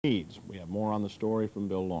needs. We have more on the story from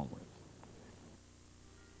Bill Longworth.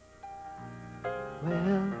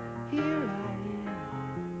 Well, here I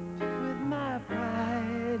am, with my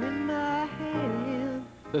pride in my hand.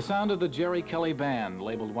 The sound of the Jerry Kelly Band,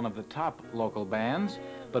 labeled one of the top local bands,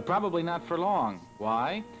 but probably not for long.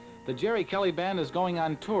 Why? The Jerry Kelly Band is going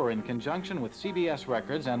on tour in conjunction with CBS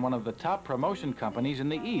Records and one of the top promotion companies in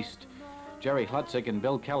the East. Jerry Hludzik and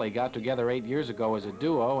Bill Kelly got together 8 years ago as a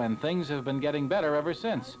duo, and things have been getting better ever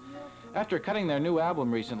since. After cutting their new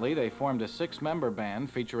album recently, they formed a 6-member band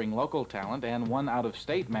featuring local talent and one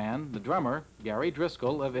out-of-state man, the drummer, Gary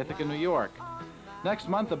Driscoll of Ithaca, New York. Next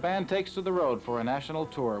month, the band takes to the road for a national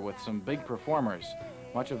tour with some big performers.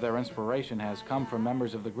 Much of their inspiration has come from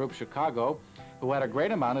members of the group Chicago, who had a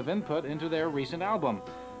great amount of input into their recent album.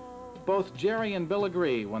 Both Jerry and Bill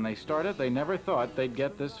agree when they started, they never thought they'd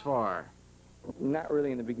get this far. Not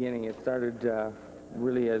really in the beginning. It started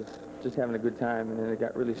really as just having a good time, and then it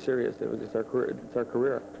got really serious. It's our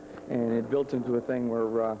career. And it built into a thing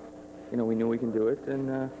where, you know, we knew we can do it,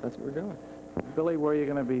 and that's what we're doing. Billy, where are you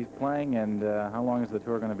going to be playing, and how long is the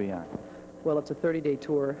tour going to be on? Well, it's a 30-day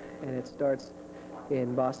tour, and it starts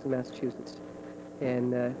in Boston, Massachusetts,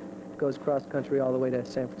 and goes cross-country all the way to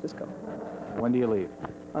San Francisco. When do you leave?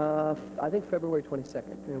 I think February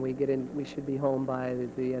 22nd, and we should be home by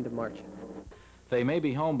the end of March. They may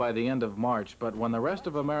be home by the end of March, but when the rest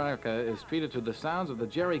of America is treated to the sounds of the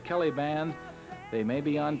Jerry Kelly Band, they may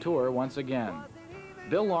be on tour once again.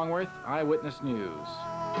 Bill Longworth, Eyewitness News.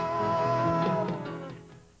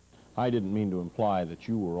 I didn't mean to imply that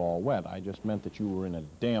you were all wet. I just meant that you were in a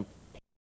damp